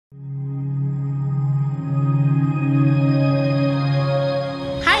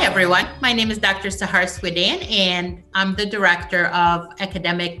everyone. My name is Dr. Sahar Swidan, and I'm the Director of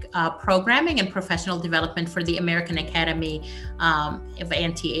Academic Programming and Professional Development for the American Academy of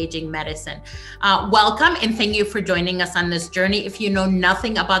Anti-Aging Medicine. Welcome, and thank you for joining us on this journey. If you know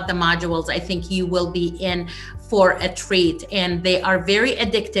nothing about the modules, I think you will be in for a treat, and they are very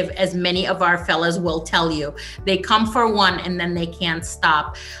addictive, as many of our fellows will tell you. They come for one and then they can't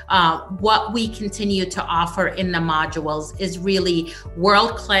stop. What we continue to offer in the modules is really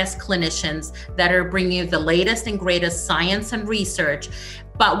world-class clinicians that are bringing you the latest and greatest science and research.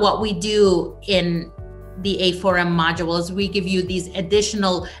 But what we do in the A4M modules, we give you these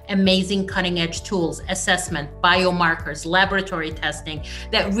additional amazing cutting edge tools, assessment, biomarkers, laboratory testing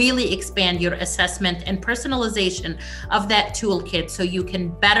that really expand your assessment and personalization of that toolkit so you can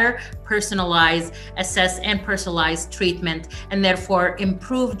better personalize, assess, and personalize treatment, and therefore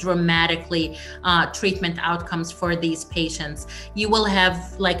improve dramatically treatment outcomes for these patients. You will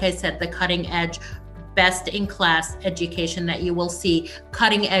have, like I said, the cutting edge, best in class education that you will see,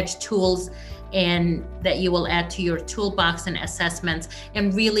 cutting edge tools and that you will add to your toolbox and assessments,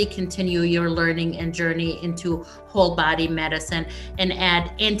 and really continue your learning and journey into whole body medicine, and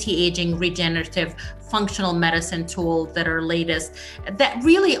add anti-aging, regenerative, functional medicine tools that are latest that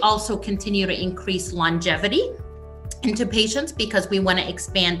really also continue to increase longevity into patients, because we want to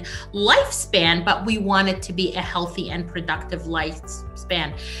expand lifespan, but we want it to be a healthy and productive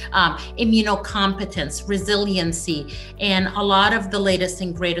lifespan. Immunocompetence, resiliency, and a lot of the latest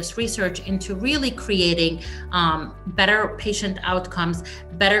and greatest research into really creating better patient outcomes,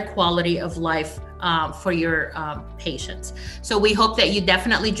 better quality of life for your patients. So we hope that you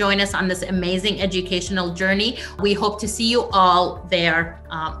definitely join us on this amazing educational journey. We hope to see you all there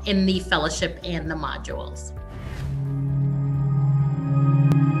in the fellowship and the modules.